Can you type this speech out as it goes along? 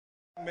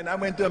When I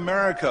went to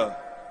America,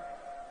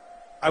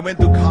 I went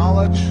to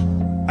college,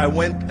 I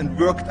went and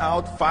worked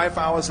out 5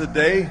 hours a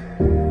day,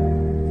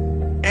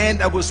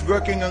 and I was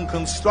working on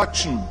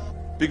construction,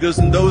 because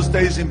in those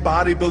days in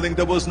bodybuilding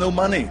there was no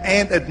money.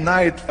 And at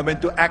night I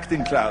went to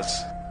acting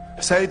class.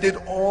 So I did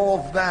all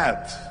of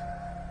that.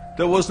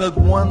 There was not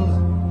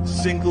one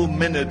single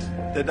minute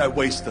that I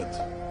wasted.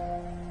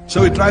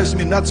 So it drives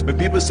me nuts when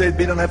people say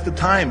we don't have the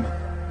time.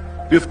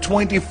 We have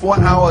 24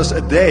 hours a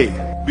day.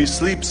 We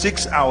sleep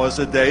 6 hours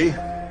a day.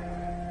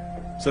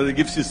 So that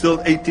gives you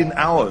still 18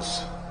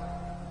 hours.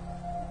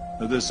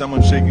 Now there's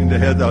someone shaking their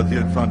head out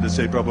here in front. They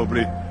say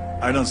probably,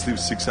 I don't sleep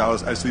 6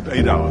 hours, I sleep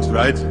 8 hours,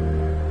 right?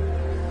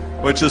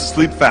 Or just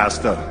sleep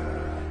faster.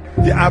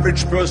 The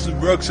average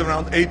person works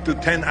around 8 to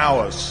 10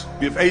 hours.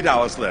 You have 8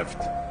 hours left.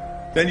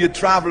 Then you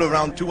travel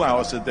around 2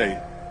 hours a day.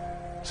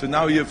 So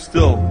now you have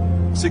still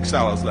 6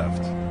 hours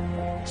left.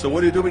 So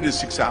what do you do with these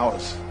 6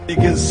 hours? You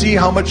can see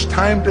how much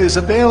time there is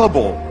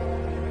available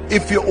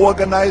if you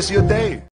organize your day.